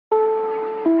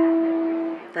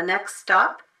The next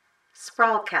stop,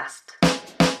 Sprawlcast.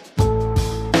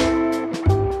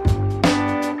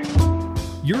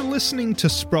 You're listening to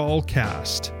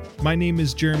Sprawlcast. My name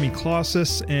is Jeremy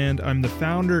Klossis, and I'm the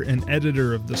founder and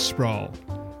editor of The Sprawl.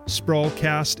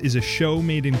 Sprawlcast is a show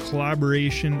made in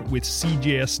collaboration with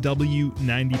CJSW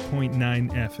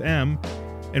 90.9 FM,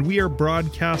 and we are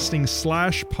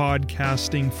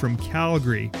broadcasting/podcasting from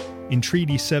Calgary in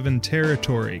Treaty 7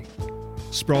 territory.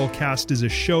 Sprawlcast is a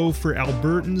show for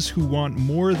Albertans who want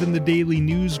more than the daily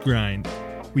news grind.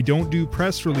 We don't do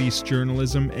press release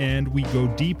journalism, and we go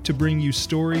deep to bring you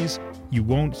stories you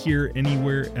won't hear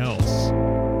anywhere else.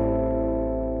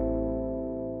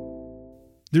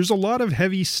 There's a lot of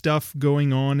heavy stuff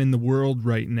going on in the world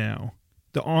right now.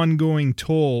 The ongoing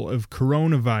toll of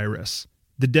coronavirus,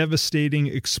 the devastating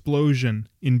explosion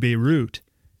in Beirut.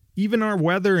 Even our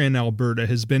weather in Alberta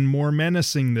has been more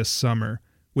menacing this summer,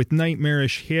 with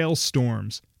nightmarish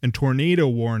hailstorms and tornado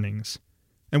warnings.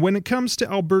 And when it comes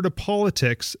to Alberta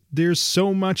politics, there's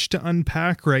so much to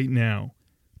unpack right now.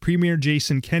 Premier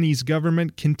Jason Kenney's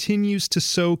government continues to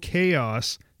sow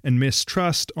chaos and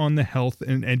mistrust on the health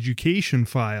and education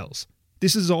files.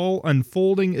 This is all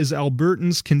unfolding as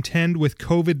Albertans contend with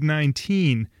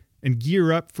COVID-19 and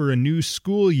gear up for a new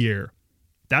school year.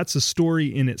 That's a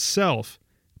story in itself.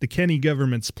 The Kenney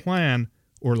government's plan,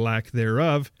 or lack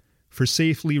thereof, for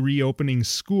safely reopening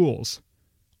schools.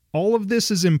 All of this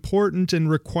is important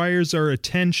and requires our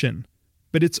attention,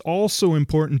 but it's also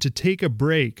important to take a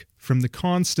break from the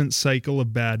constant cycle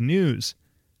of bad news.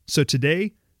 So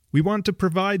today, we want to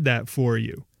provide that for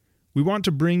you. We want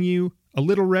to bring you a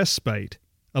little respite,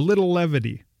 a little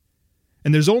levity.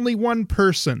 And there's only one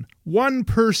person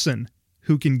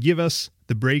who can give us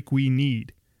the break we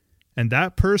need. And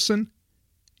that person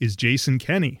is Jason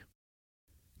Kenney.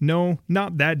 No,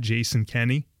 not that Jason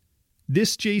Kenney.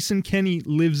 This Jason Kenney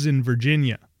lives in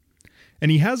Virginia, and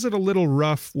he has it a little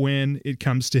rough when it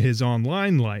comes to his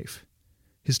online life.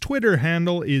 His Twitter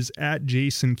handle is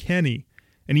 @JasonKenney,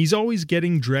 and he's always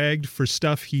getting dragged for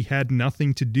stuff he had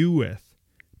nothing to do with.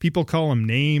 People call him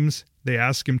names, they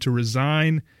ask him to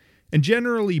resign, and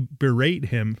generally berate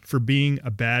him for being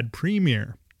a bad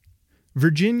premier.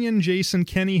 Virginian Jason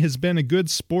Kenney has been a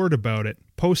good sport about it,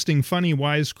 posting funny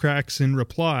wisecracks in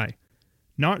reply.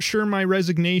 "Not sure my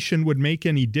resignation would make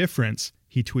any difference,"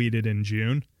 he tweeted in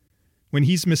June. When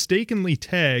he's mistakenly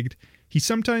tagged, he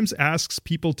sometimes asks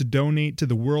people to donate to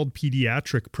the World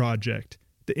Pediatric Project,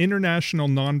 the international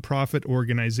nonprofit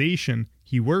organization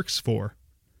he works for.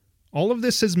 All of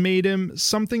this has made him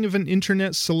something of an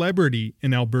internet celebrity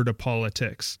in Alberta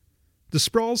politics. The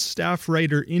Sprawl's staff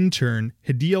writer-intern,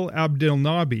 Hadil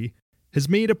Abdelnabi, has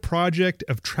made a project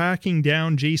of tracking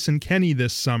down Jason Kenney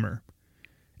this summer.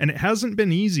 And it hasn't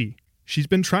been easy. She's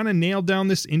been trying to nail down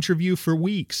this interview for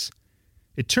weeks.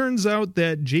 It turns out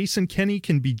that Jason Kenney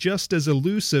can be just as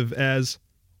elusive as,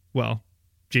 well,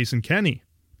 Jason Kenney.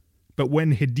 But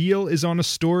when Hadil is on a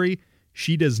story,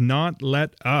 she does not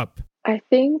let up. I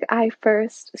think I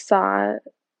first saw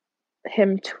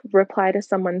him reply to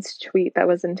someone's tweet that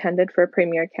was intended for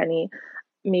Premier Kenney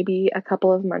maybe a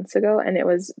couple of months ago, and it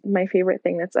was my favorite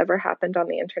thing that's ever happened on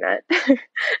the internet.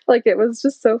 Like, it was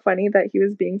just so funny that he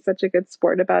was being such a good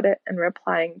sport about it and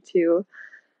replying to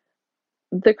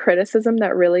the criticism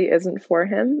that really isn't for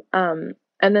him. And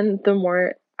then the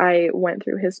more I went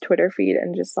through his Twitter feed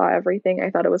and just saw everything,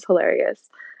 I thought it was hilarious.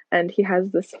 And he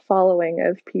has this following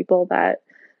of people that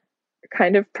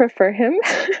kind of prefer him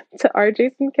to our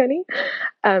Jason Kenney.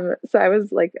 So I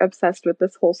was like obsessed with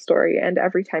this whole story, and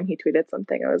every time he tweeted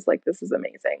something, I was like, this is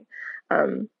amazing.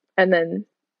 And then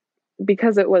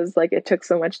because it was like, it took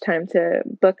so much time to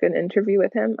book an interview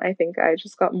with him, I think I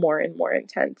just got more and more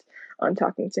intent on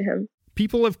talking to him.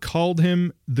 People have called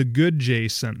him the good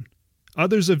Jason.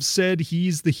 Others have said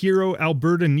he's the hero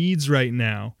Alberta needs right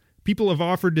now. People have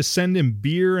offered to send him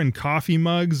beer and coffee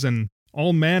mugs and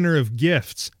all manner of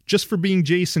gifts just for being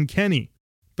Jason Kenney.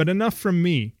 But enough from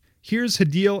me. Here's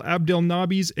Hadil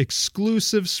Abdelnabi's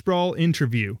exclusive Sprawl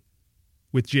interview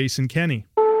with Jason Kenney.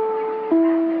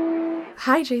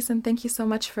 Hi, Jason. Thank you so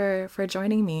much for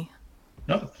joining me.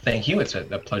 No, thank you. It's a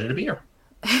pleasure to be here.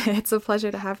 It's a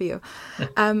pleasure to have you.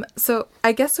 So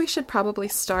I guess we should probably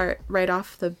start right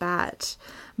off the bat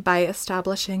by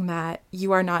establishing that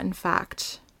you are not, in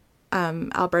fact,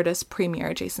 Alberta's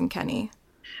Premier, Jason Kenney.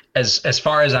 As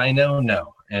far as I know,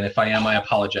 no. And if I am, I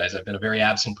apologize. I've been a very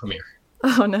absent premier.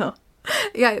 Oh, no.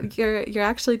 Yeah, you're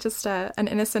actually just an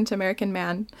innocent American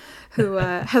man who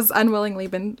has unwillingly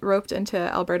been roped into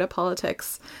Alberta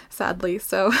politics, sadly.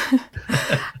 So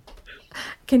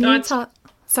can you tell...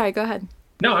 Sorry, go ahead.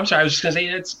 No, I'm sorry. I was just going to say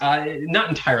it's not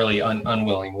entirely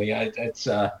unwillingly.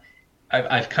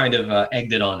 I've kind of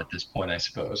egged it on at this point, I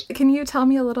suppose. Can you tell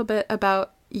me a little bit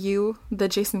about you, the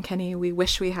Jason Kenney we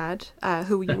wish we had,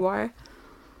 who you are?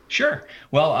 Sure.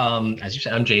 Well, as you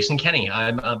said, I'm Jason Kenney.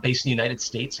 I'm based in the United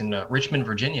States, in Richmond,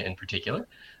 Virginia in particular,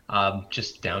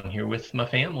 just down here with my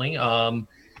family.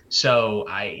 So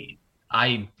I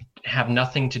have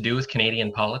nothing to do with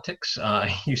Canadian politics.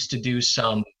 I used to do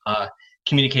some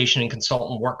communication and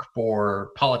consultant work for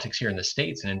politics here in the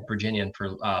States and in Virginia and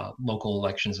for local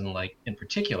elections and in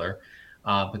particular.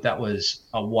 But that was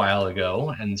a while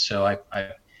ago. And so I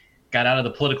got out of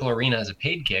the political arena as a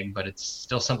paid gig, but it's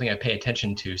still something I pay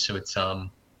attention to. So it's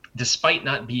despite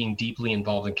not being deeply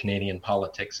involved in Canadian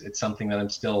politics, it's something that I'm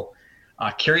still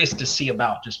curious to see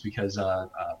about, just because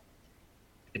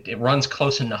it runs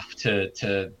close enough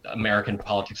to American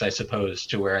politics, I suppose,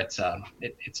 to where it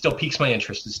still piques my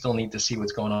interest. It's still neat to see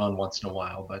what's going on once in a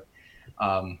while, but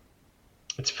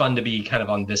it's fun to be kind of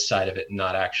on this side of it and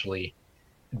not actually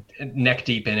neck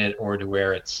deep in it, or to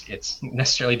where it's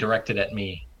necessarily directed at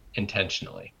me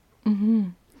intentionally. Mm-hmm.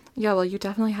 Yeah, well, you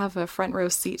definitely have a front row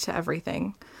seat to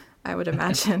everything, I would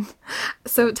imagine.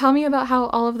 So tell me about how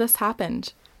all of this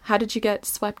happened. How did you get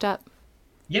swept up?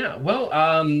 Yeah, well,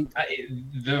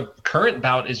 the current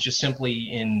bout is just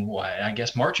simply in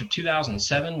March of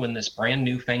 2007, when this brand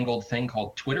newfangled thing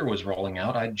called Twitter was rolling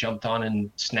out. I jumped on and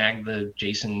snagged the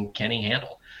Jason Kenney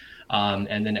handle.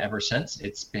 And then ever since,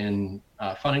 it's been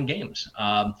fun and games.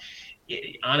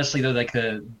 Honestly, though,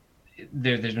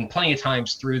 there's been plenty of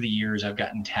times through the years I've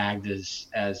gotten tagged as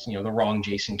the wrong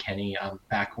Jason Kenney.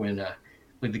 Back when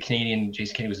with the Canadian,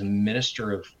 Jason Kenney was a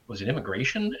minister of, was it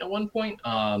immigration at one point?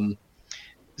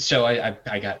 So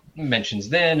I got mentions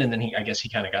then, and then he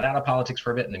kind of got out of politics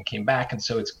for a bit and then came back, and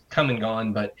so it's come and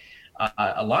gone. But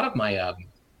a lot of my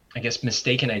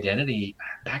mistaken identity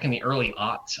back in the early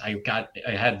aughts, I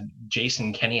had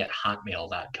Jason Kenney at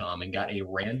hotmail.com and got a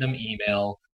random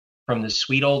email from this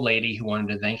sweet old lady who wanted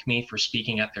to thank me for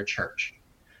speaking at their church.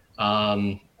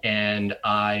 And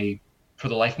I, for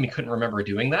the life of me, couldn't remember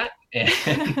doing that. And,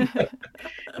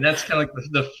 and that's kind of like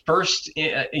the first,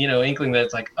 inkling that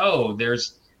it's like, oh,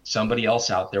 there's somebody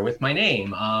else out there with my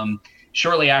name.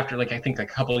 Shortly after, I think a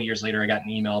couple of years later, I got an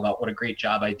email about what a great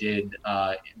job I did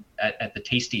at the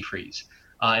Tasty Freeze.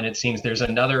 And it seems there's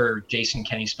another Jason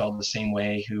Kenney spelled the same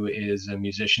way who is a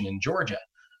musician in Georgia.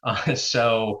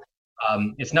 So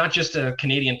it's not just a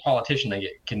Canadian politician I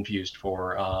get confused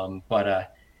for,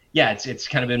 but it's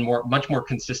kind of been much more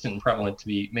consistent and prevalent to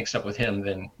be mixed up with him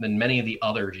than many of the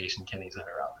other Jason Kenneys that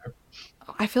are out there.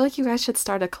 I feel like you guys should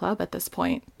start a club at this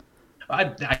point.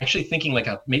 I'm actually thinking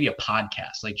maybe a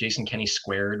podcast, like Jason Kenney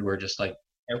Squared, where just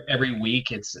every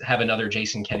week have another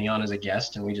Jason Kenney on as a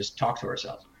guest and we just talk to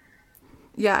ourselves.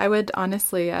 Yeah, I would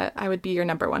honestly, I would be your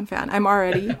number one fan. I'm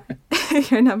already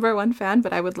your number one fan,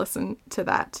 but I would listen to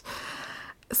that.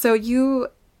 So you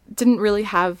didn't really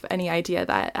have any idea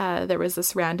that there was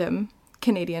this random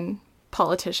Canadian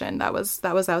politician that was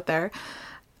out there.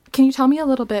 Can you tell me a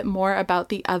little bit more about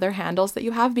the other handles that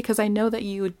you have? Because I know that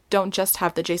you don't just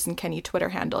have the Jason Kenney Twitter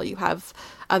handle. You have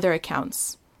other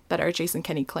accounts that are Jason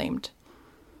Kenney claimed.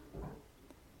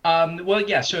 Well,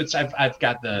 yeah. So I've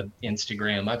got the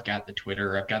Instagram, I've got the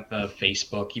Twitter, I've got the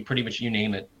Facebook. You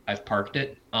name it, I've parked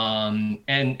it.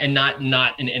 And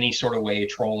not in any sort of way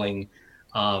trolling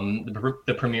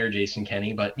the premier Jason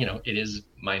Kenney, but it is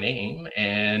my name,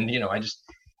 and I just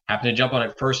happened to jump on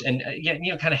it first, and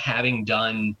kind of having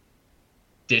done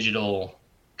digital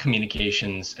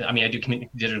communications. I mean, I do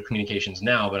digital communications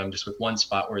now, but I'm just with one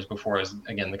spot, whereas before I was,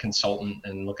 again, the consultant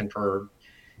and looking for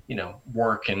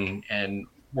work and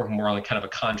working more on a kind of a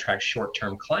contract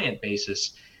short-term client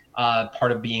basis.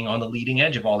 Part of being on the leading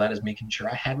edge of all that is making sure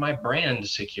I had my brand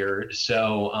secured.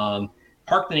 So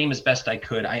parked the name as best I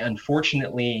could. I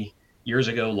unfortunately years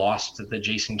ago lost the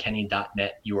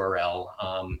jasonkenney.net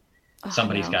URL.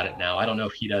 Somebody's got it now. I don't know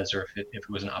if he does or if it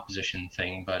was an opposition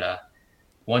thing, but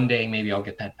one day maybe I'll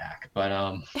get that back. But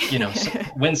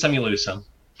win some, you lose some.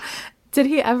 Did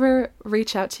he ever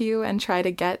reach out to you and try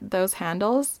to get those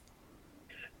handles?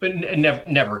 But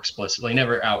never explicitly,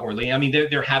 never outwardly. I mean,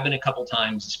 there have been a couple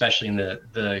times, especially in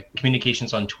the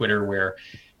communications on Twitter, where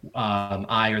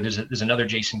there's another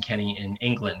Jason Kenney in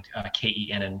England,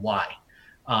 Kenny,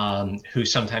 who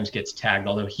sometimes gets tagged,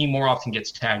 although he more often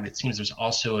gets tagged. It seems there's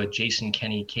also a Jason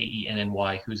Kenney, Kenny,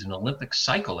 who's an Olympic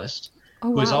cyclist,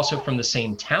 who is also from the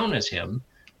same town as him.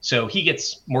 So he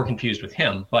gets more confused with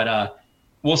him. But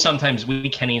we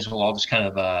Kennys will all just kind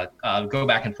of go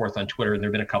back and forth on Twitter. There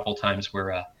have been a couple times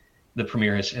where the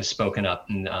premier has spoken up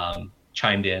and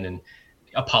chimed in. And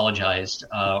apologized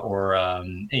or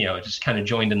just kind of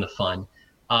joined in the fun.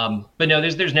 But no,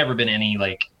 there's never been any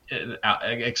like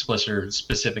explicit or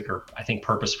specific or I think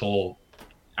purposeful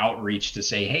outreach to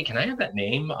say, hey, can I have that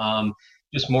name?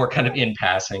 Just more kind of in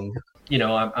passing.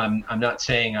 I'm not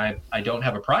saying I don't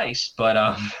have a price,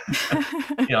 but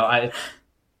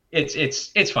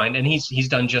it's fine, and he's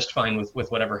done just fine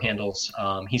with whatever handles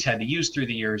he's had to use through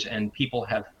the years, and people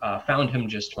have found him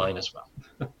just fine as well.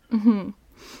 Mm-hmm.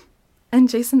 And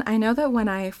Jason, I know that when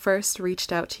I first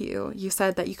reached out to you, you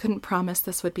said that you couldn't promise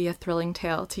this would be a thrilling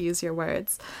tale, to use your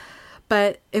words.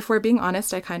 But if we're being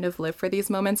honest, I kind of live for these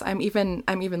moments. I'm even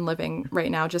living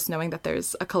right now just knowing that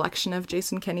there's a collection of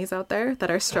Jason Kenneys out there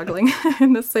that are struggling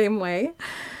in the same way.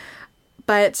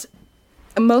 But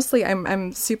mostly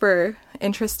I'm super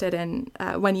interested in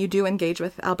when you do engage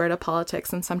with Alberta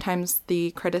politics, and sometimes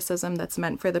the criticism that's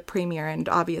meant for the premier and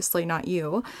obviously not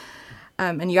you.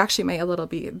 And you actually may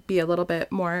be a little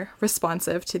bit more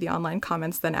responsive to the online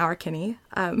comments than our Kenny.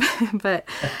 But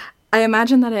I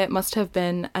imagine that it must have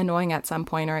been annoying at some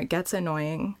point, or it gets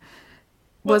annoying.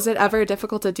 Was it ever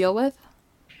difficult to deal with?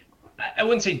 I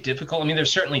wouldn't say difficult. I mean,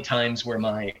 there's certainly times where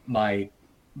my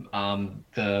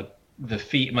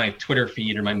feed, my Twitter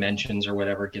feed or my mentions or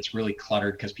whatever gets really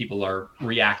cluttered because people are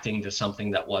reacting to something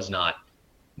that was not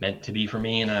meant to be for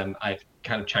me, and I've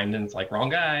kind of chimed in. It's like, wrong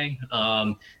guy.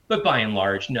 But by and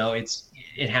large, no,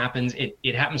 it happens.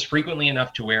 It happens frequently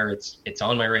enough to where it's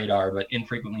on my radar, but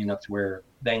infrequently enough to where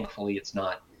thankfully it's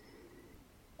not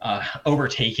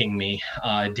overtaking me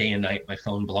day and night. My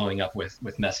phone blowing up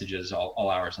with messages all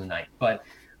hours of the night. But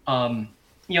I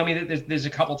mean, there's a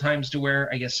couple times to where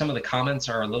I guess some of the comments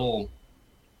are a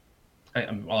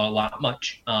lot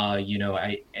much,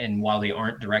 and while they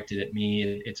aren't directed at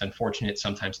me, it's unfortunate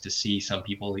sometimes to see some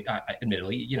people,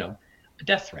 admittedly, a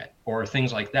death threat or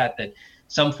things like that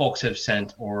some folks have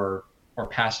sent or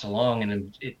passed along,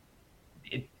 and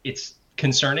it's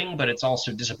concerning, but it's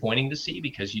also disappointing to see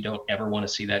because you don't ever want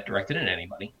to see that directed at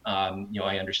anybody.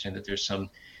 I understand that there's some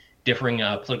differing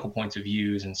political points of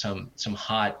views and some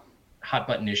hot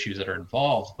button issues that are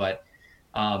involved, but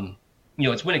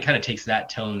it's when it kind of takes that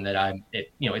tone that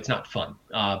it's not fun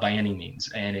by any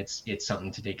means, and it's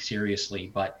something to take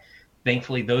seriously. But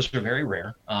thankfully, those are very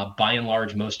rare. By and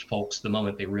large, most folks, the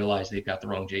moment they realize they've got the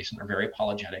wrong Jason, are very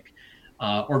apologetic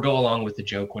or go along with the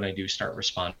joke when I do start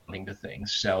responding to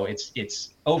things. So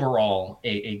it's overall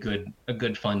a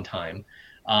good fun time.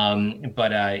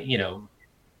 But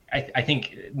I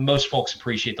think most folks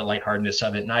appreciate the lightheartedness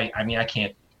of it, and I mean I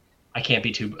can't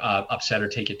be too upset or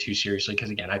take it too seriously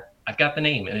because, again, I've got the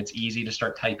name and it's easy to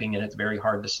start typing, and it's very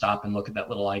hard to stop and look at that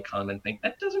little icon and think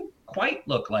that doesn't quite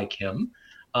look like him.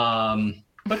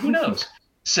 But who knows?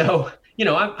 So,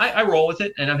 I roll with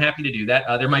it, and I'm happy to do that.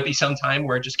 There might be some time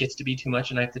where it just gets to be too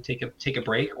much and I have to take a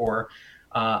break, or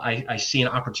I see an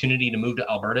opportunity to move to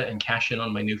Alberta and cash in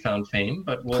on my newfound fame,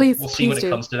 but we'll see when it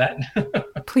comes to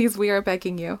that. Please, we are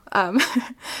begging you.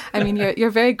 I mean, you're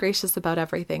very gracious about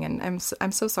everything, and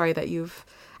I'm so sorry that you've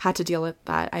had to deal with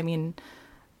that. I mean,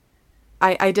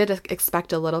 I did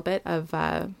expect a little bit of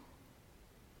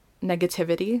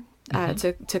negativity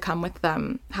to come with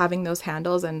them having those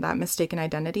handles and that mistaken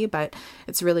identity, but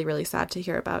it's really, really sad to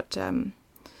hear about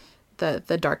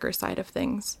the darker side of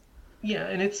things. Yeah,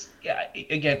 and it's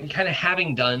again kind of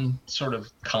having done sort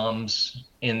of comms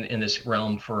in this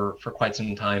realm for quite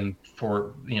some time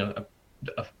for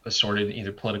assorted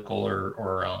either political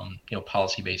or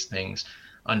policy based things.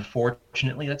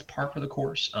 Unfortunately, that's par for the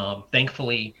course.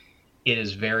 Thankfully, it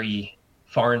is very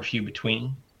far and few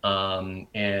between,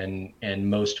 and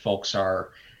most folks are,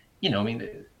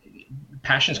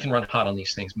 passions can run hot on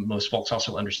these things. Most folks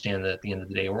also understand that at the end of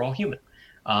the day, we're all human.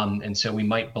 And so we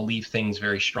might believe things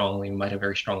very strongly. We might have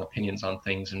very strong opinions on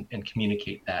things and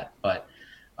communicate that. But,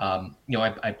 I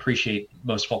appreciate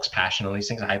most folks' passion on these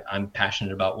things. I'm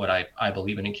passionate about what I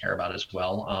believe in and care about as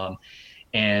well.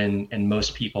 And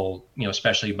most people,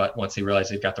 especially but once they realize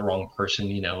they've got the wrong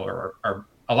person, are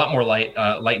a lot more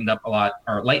lighten up a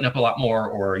lot more,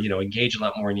 or, engage a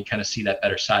lot more, and you kind of see that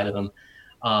better side of them.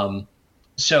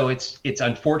 So it's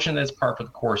unfortunate that it's par for the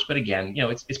course, but again,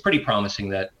 it's pretty promising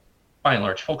that by and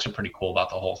large, folks are pretty cool about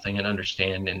the whole thing and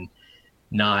understand and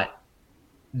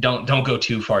don't go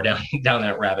too far down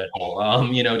that rabbit hole.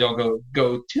 Don't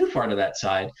go too far to that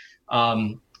side.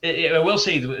 I will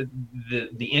say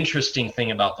the interesting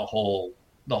thing about the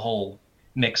whole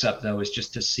mix up though is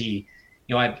just to see,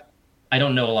 I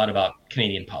don't know a lot about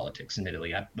Canadian politics,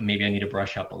 admittedly. Maybe I need to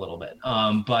brush up a little bit.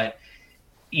 But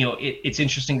it's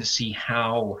interesting to see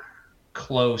how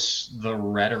close the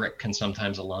rhetoric can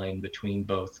sometimes align between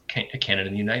both Canada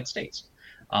and the United States.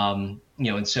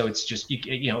 And so it's just,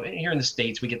 here in the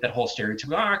States, we get that whole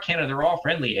stereotype, Canada, they're all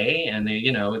friendly, eh? And they,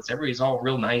 everybody's all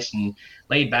real nice and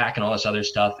laid back and all this other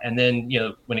stuff. And then,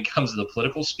 when it comes to the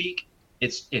political speak,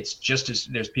 it's just as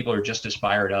there's people who are just as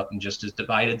fired up and just as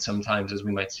divided sometimes as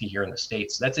we might see here in the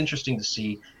States. So that's interesting to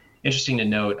see, interesting to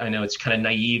note. I know it's kind of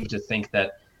naive to think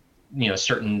that,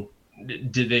 certain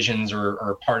divisions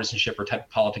or partisanship or type of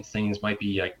politics things might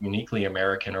be like uniquely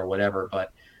American or whatever,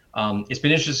 but it's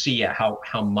been interesting to see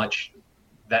how much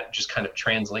that just kind of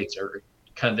translates, or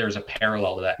kind of there's a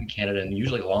parallel to that in Canada, and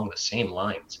usually along the same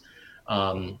lines,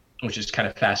 which is kind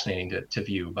of fascinating to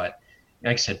view. But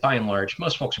like I said, by and large,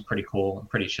 most folks are pretty cool and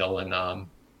pretty chill, and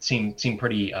seem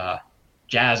pretty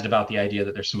jazzed about the idea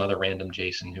that there's some other random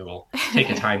Jason who will take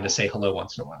the time to say hello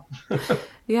once in a while.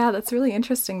 Yeah, that's really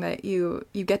interesting that you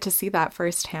get to see that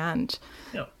firsthand.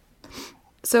 Yeah.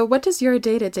 So what does your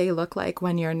day-to-day look like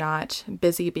when you're not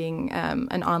busy being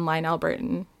an online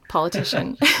Albertan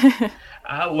politician? So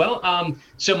I'm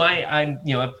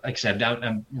like I said,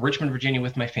 I'm Richmond, Virginia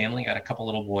with my family. Got a couple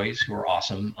little boys who are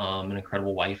awesome. An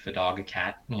incredible wife, a dog, a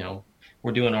cat.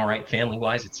 We're doing all right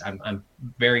family-wise. I'm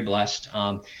very blessed.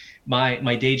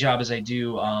 My day job is I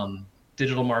do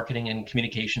digital marketing and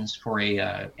communications for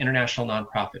a international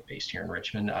nonprofit based here in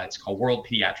Richmond. It's called World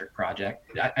Pediatric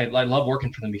Project. I love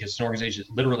working for them because it's an organization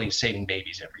that's literally saving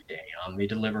babies every day. They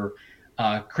deliver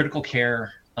critical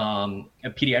care,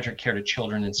 pediatric care to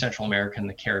children in Central America and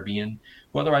the Caribbean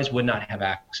who otherwise would not have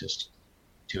access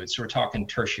to it. So we're talking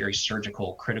tertiary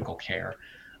surgical critical care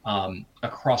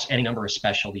across any number of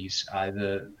specialties.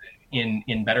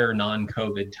 In better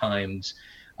non-COVID times,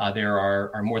 there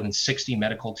are more than 60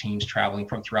 medical teams traveling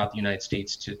from throughout the United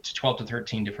States to 12 to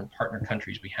 13 different partner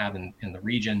countries we have in the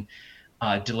region,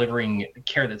 delivering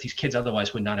care that these kids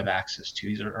otherwise would not have access to.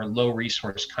 These are low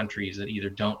resource countries that either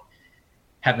don't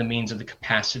have the means of the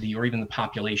capacity or even the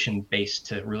population base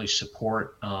to really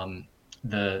support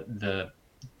the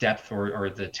depth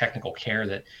or the technical care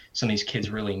that some of these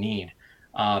kids really need.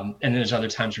 And then there's other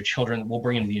times where children we'll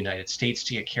bring into the United States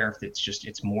to get care if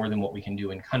it's more than what we can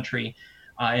do in country.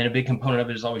 And a big component of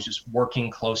it is always just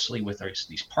working closely with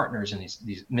these partners and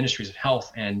these ministries of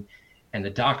health and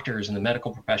the doctors and the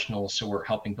medical professionals. So we're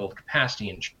helping build capacity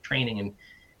and training. And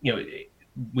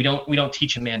we don't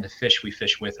teach a man to fish; we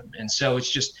fish with him. And so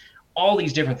it's just all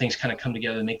these different things kind of come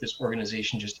together to make this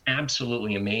organization just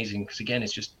absolutely amazing. Because again,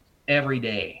 it's just every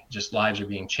day, just lives are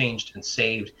being changed and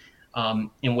saved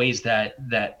in ways that's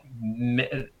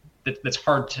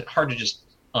hard to just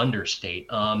understate.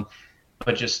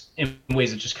 But just in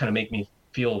ways that just kind of make me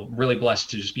feel really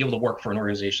blessed to just be able to work for an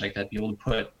organization like that, be able to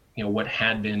put, what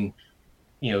had been,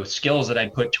 skills that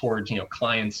I'd put towards,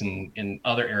 clients in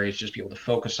other areas, just be able to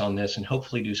focus on this and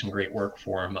hopefully do some great work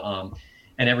for them.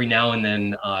 And every now and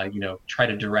then, try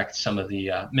to direct some of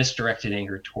the misdirected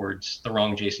anger towards the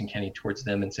wrong Jason Kenney towards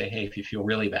them and say, hey, if you feel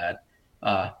really bad,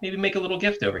 maybe make a little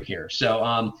gift over here.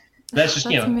 So that's just,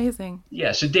 that's amazing.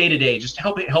 Yeah. So day to day, just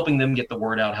helping them get the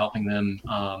word out, helping them,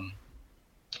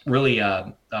 really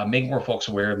make more folks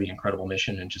aware of the incredible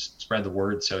mission and just spread the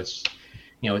word. So it's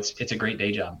a great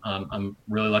day job. I'm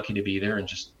really lucky to be there and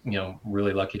just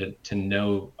really lucky to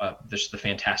know just the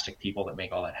fantastic people that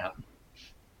make all that happen.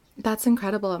 That's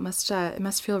incredible. It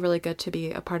must feel really good to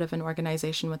be a part of an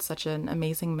organization with such an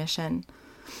amazing mission.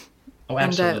 Oh,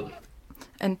 absolutely.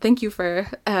 And thank you for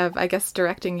I guess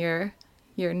directing your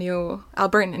new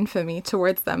Albertan infamy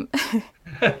towards them.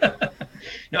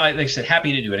 No, like I said,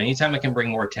 happy to do it anytime I can bring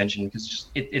more attention because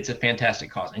it's a fantastic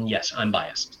cause. And yes, I'm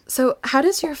biased. So how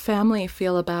does your family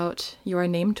feel about your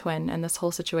name twin and this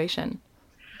whole situation?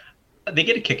 They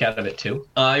get a kick out of it too.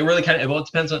 It really it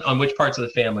depends on which parts of the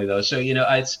family though. So,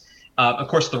 it's, of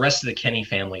course, the rest of the Kenney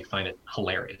family find it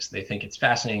hilarious. They think it's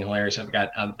fascinating, hilarious. I've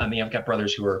got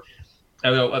brothers who are,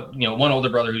 one older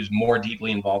brother who's more deeply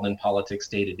involved in politics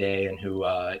day to day and who,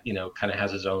 kind of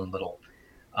has his own little,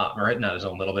 or not his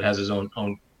own little, but has his own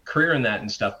career in that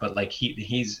and stuff. But like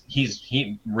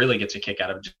he really gets a kick out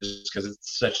of it just because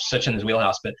it's such in his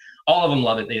wheelhouse. But all of them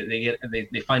love it.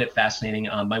 They find it fascinating.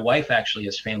 My wife actually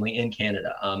has family in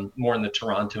Canada, more in the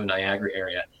Toronto, Niagara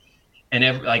area, and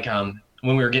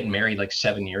when we were getting married like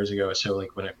 7 years ago, so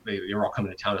like when they were all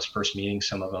coming to town as first meeting,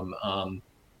 some of them.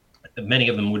 Many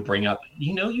of them would bring up,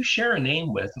 you share a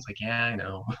name with. It's like, yeah, I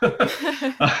know.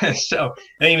 So,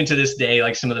 and even to this day,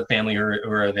 like some of the family who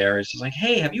are there, it's just like,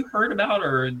 hey, have you heard about,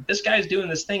 or this guy's doing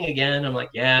this thing again? I'm like,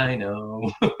 yeah, I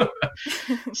know.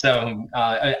 So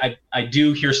I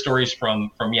do hear stories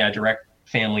from direct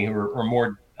family who are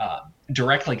more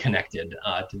directly connected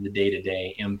to the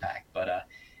day-to-day impact, but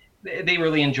they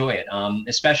really enjoy it.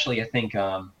 Especially, I think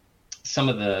some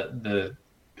of the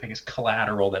I guess,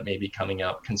 collateral that may be coming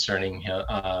up concerning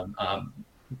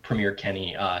Premier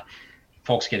Kenney.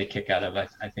 Folks get a kick out of.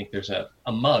 I think there's a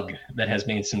mug that has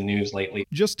made some news lately.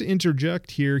 Just to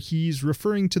interject here, he's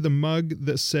referring to the mug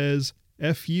that says,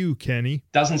 F you, Kenny.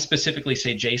 Doesn't specifically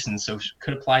say Jason, so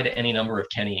could apply to any number of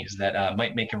Kennys that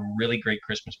might make a really great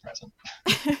Christmas present.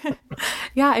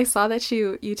 Yeah, I saw that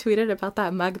you tweeted about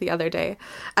that mug the other day.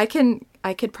 I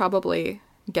could probably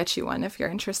get you one if you're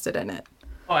interested in it.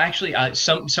 Oh, actually,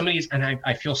 somebody's, and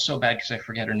I feel so bad because I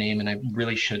forget her name, and I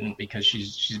really shouldn't because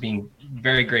she's being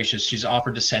very gracious. She's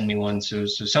offered to send me one, so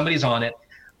somebody's on it.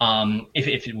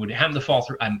 If it would have to fall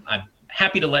through, I'm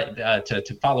happy to let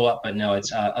to follow up, but no,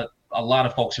 it's a lot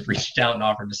of folks have reached out and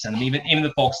offered to send them. Even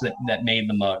the folks that made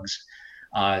the mugs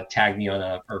tagged me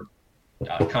on or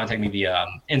contacted me via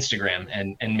Instagram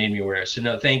and made me aware. So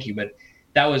no, thank you. But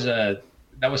that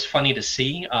was funny to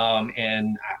see.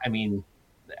 And I mean,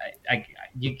 I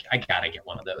gotta get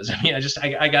one of those. I mean,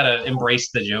 I gotta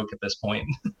embrace the joke at this point.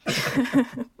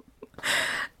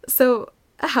 So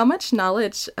how much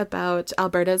knowledge about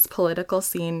Alberta's political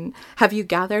scene have you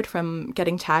gathered from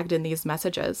getting tagged in these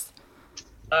messages?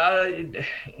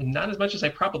 Not as much as I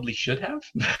probably should have.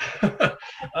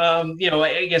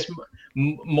 I guess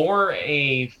more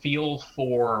a feel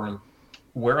for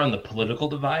where on the political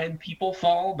divide people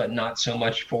fall, but not so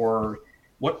much for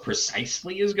what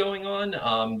precisely is going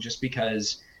on. Just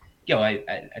because,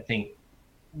 I think,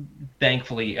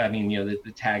 thankfully, I mean,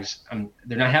 the tags,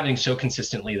 they're not happening so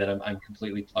consistently that I'm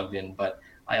completely plugged in, but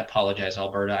I apologize,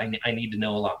 Alberta. I need to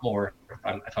know a lot more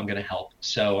if I'm going to help.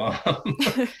 So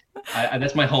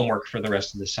that's my homework for the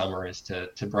rest of the summer is to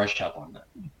brush up on that.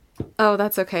 Oh,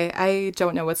 that's okay. I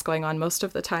don't know what's going on most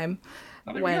of the time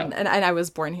and I was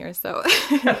born here, so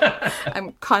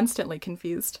I'm constantly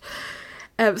confused.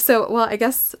 I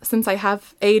guess since I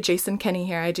have Jason Kenney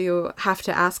here, I do have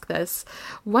to ask this.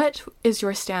 What is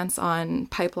your stance on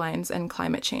pipelines and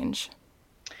climate change?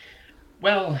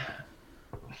 Well,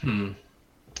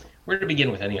 where to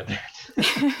begin with any of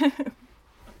that?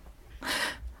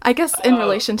 I guess in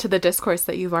relation to the discourse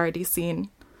that you've already seen.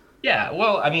 Yeah,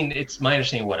 well, I mean, it's my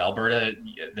understanding Alberta,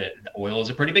 the oil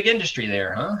is a pretty big industry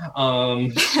there, huh?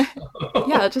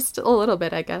 Yeah, just a little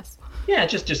bit, I guess. Yeah,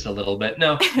 just a little bit.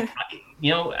 No,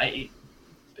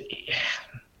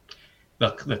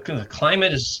 the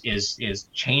climate is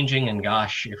changing, and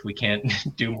gosh, if we can't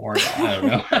do more, I don't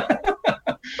know.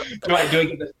 Do I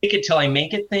get the fake it till I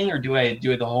make it thing, or do I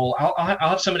do the whole? I'll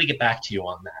have somebody get back to you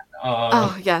on that.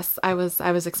 Oh yes, I was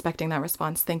expecting that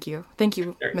response. Thank you,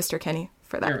 Mr. Kenney,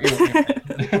 for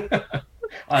that.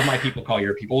 I'll have my people call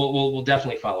your people. We'll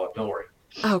definitely follow up. Don't worry.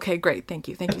 Okay, great. Thank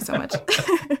you so much.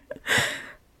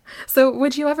 So,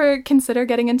 would you ever consider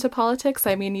getting into politics?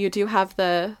 I mean, you do have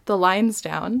the lines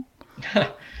down.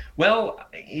 Well,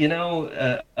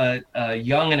 a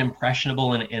young and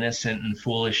impressionable and innocent and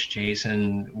foolish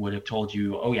Jason would have told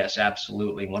you, "Oh yes,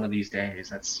 absolutely. One of these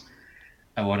days,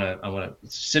 I want to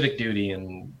civic duty,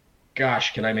 and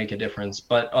gosh, can I make a difference?"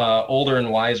 But older and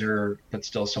wiser, but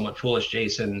still somewhat foolish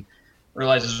Jason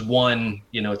realizes, one,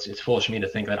 it's foolish of me to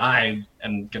think that I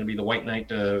am going to be the white knight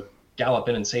to gallop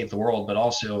in and save the world, but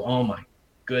also, oh my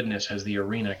goodness, has the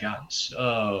arena gotten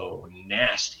so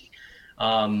nasty.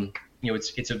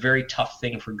 It's a very tough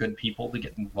thing for good people to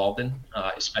get involved in,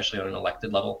 especially on an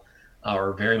elected level,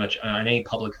 or very much on any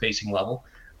public-facing level.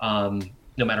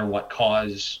 No matter what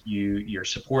cause you're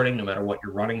supporting, no matter what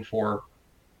you're running for,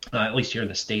 at least here in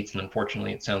the States, and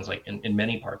unfortunately, it sounds like in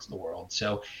many parts of the world.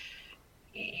 So,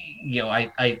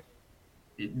 I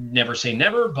never say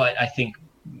never, but I think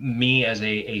me as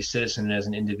a citizen, as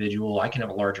an individual, I can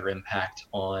have a larger impact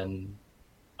on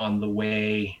the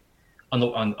way,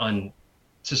 on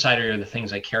society or the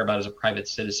things I care about as a private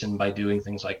citizen by doing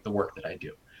things like the work that I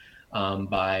do,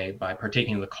 by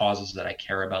partaking in the causes that I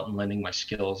care about and lending my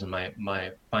skills and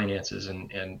my finances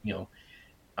and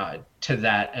to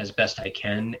that as best I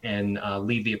can, and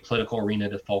leave the political arena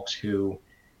to folks who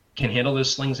can handle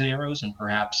those slings and arrows and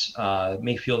perhaps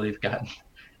may feel they've got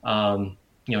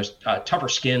tougher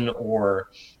skin or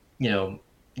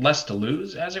less to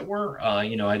lose, as it were. I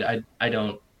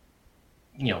don't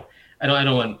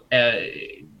want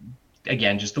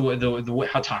again, just the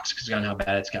how toxic it's gotten, how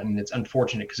bad it's gotten. It's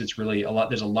unfortunate because it's really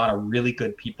there's a lot of really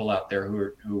good people out there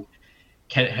who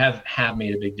can have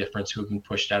made a big difference, who have been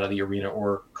pushed out of the arena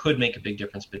or could make a big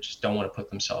difference, but just don't want to put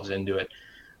themselves into it.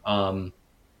 I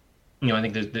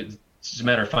think it's a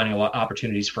matter of finding a lot of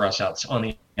opportunities for us on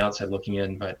the outside looking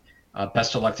in, but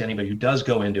best of luck to anybody who does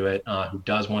go into it, who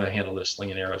does want to handle this sling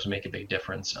and arrows and make a big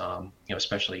difference,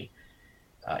 especially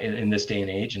in this day and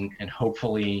age, and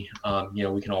hopefully,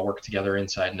 we can all work together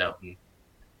inside and out and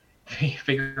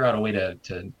figure out a way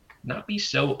to not be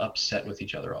so upset with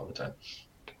each other all the time.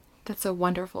 That's a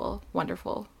wonderful,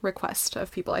 wonderful request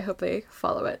of people. I hope they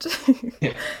follow it.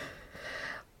 Yeah.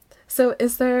 So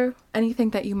is there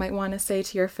anything that you might want to say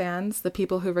to your fans, the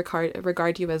people who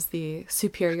regard you as the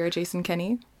superior Jason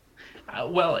Kenney?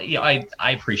 Well, yeah,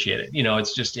 I appreciate it.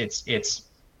 It's just, it's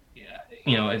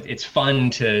fun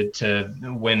to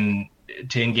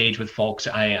engage with folks.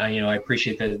 I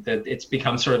appreciate that it's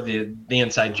become sort of the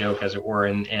inside joke, as it were.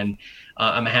 And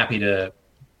I'm happy to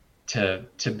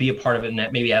be a part of it, and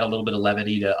that maybe add a little bit of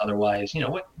levity to otherwise,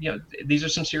 these are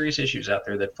some serious issues out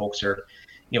there that folks are,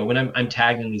 when I'm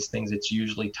tagged in these things, it's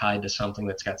usually tied to something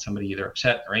that's got somebody either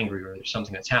upset or angry, or there's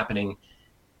something that's happening.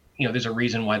 There's a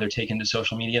reason why they're taken to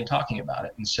social media and talking about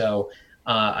it. And so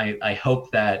I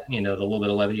hope that, the little bit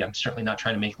of levity, I'm certainly not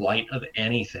trying to make light of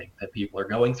anything that people are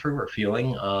going through or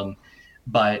feeling.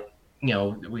 But,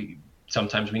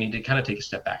 sometimes we need to kind of take a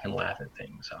step back and laugh at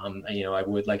things.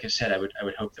 Like I said, I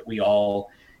would hope that we all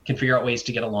can figure out ways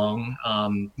to get along.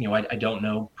 I don't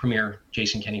know Premier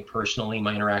Jason Kenney personally.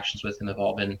 My interactions with him have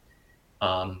all been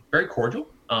very cordial.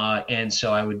 And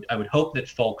so I would hope that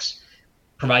folks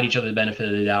provide each other the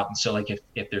benefit of the doubt. And so, like,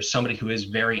 if there's somebody who is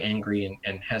very angry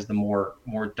and has the more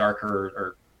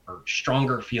darker or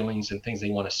stronger feelings and things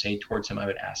they want to say towards him, I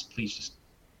would ask, please just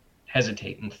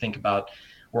hesitate and think about,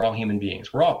 we're all human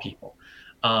beings. We're all people.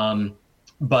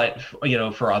 But,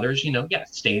 for others,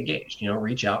 stay engaged,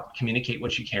 reach out, communicate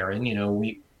what you can.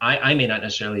 I may not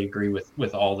necessarily agree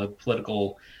with all the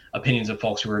political opinions of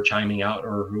folks who are chiming out,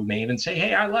 or who may even say,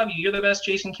 hey, I love you, you're the best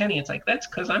Jason Kenney. It's like, that's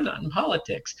because I'm not in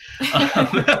politics.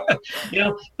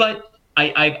 But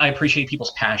I appreciate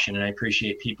people's passion, and I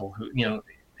appreciate people who,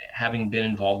 having been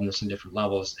involved in this in different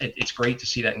levels, it's great to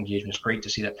see that engagement. It's great to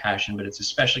see that passion, but it's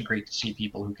especially great to see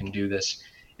people who can do this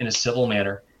in a civil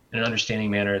manner, in an understanding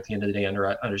manner. At the end of the day,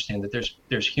 understand that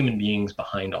there's human beings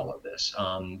behind all of this,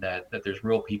 that there's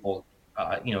real people,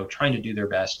 trying to do their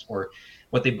best, or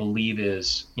what they believe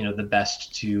is, the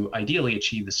best to ideally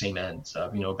achieve the same ends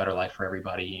of, a better life for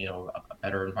everybody, a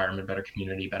better environment, better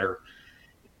community, better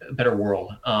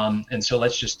world. And so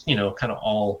let's just, kind of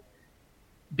all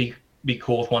be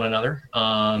cool with one another.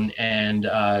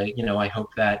 I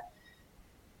hope that,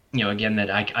 again, that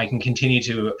I can continue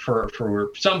to, for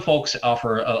some folks,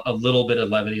 offer a little bit of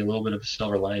levity, a little bit of a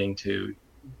silver lining to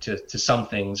some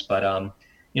things. But, I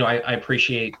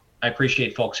appreciate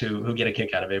folks who get a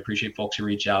kick out of it. I appreciate folks who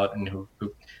reach out and who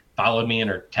followed me and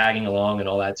are tagging along and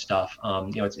all that stuff.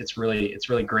 It's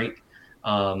really great.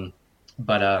 I'm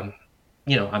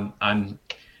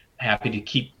happy to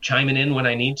keep chiming in when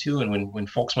I need to, and when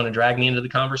folks want to drag me into the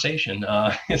conversation.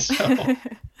 I'm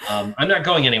not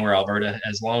going anywhere, Alberta.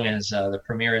 As long as the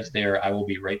premiere is there, I will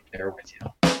be right there with you.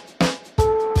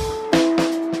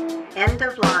 End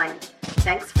of line.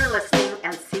 Thanks for listening,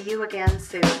 and see you again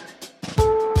soon.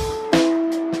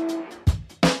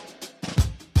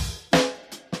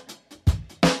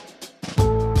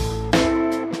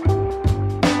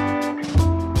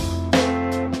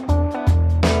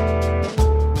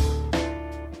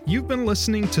 You've been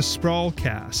listening to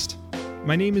Sprawlcast.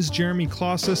 My name is Jeremy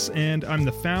Klossis, and I'm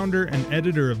the founder and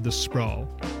editor of The Sprawl.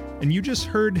 And you just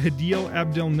heard Hadil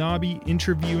Abdelnabi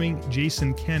interviewing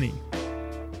Jason Kenney.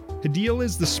 Hadil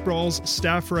is The Sprawl's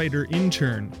staff writer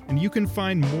intern, and you can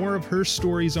find more of her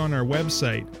stories on our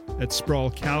website at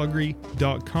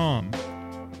sprawlcalgary.com.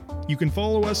 You can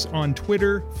follow us on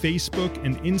Twitter, Facebook,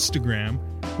 and Instagram.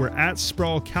 We're at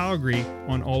SprawlCalgary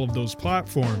on all of those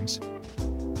platforms.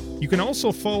 You can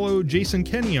also follow Jason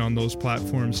Kenney on those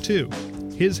platforms too.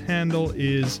 His handle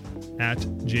is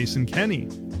 @JasonKenney.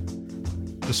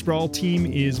 The Sprawl team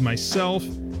is myself,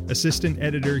 assistant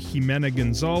editor Jimena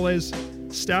Gonzalez,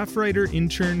 staff writer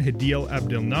intern Hadil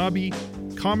Abdelnabi,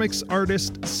 comics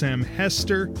artist Sam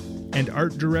Hester, and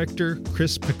art director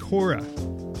Chris Pecora.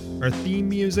 Our theme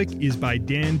music is by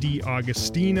Dan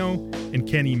D'Agostino and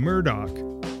Kenny Murdoch.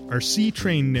 Our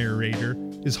C-Train narrator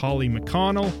is Holly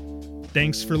McConnell.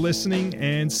 Thanks for listening,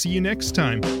 and see you next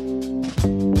time.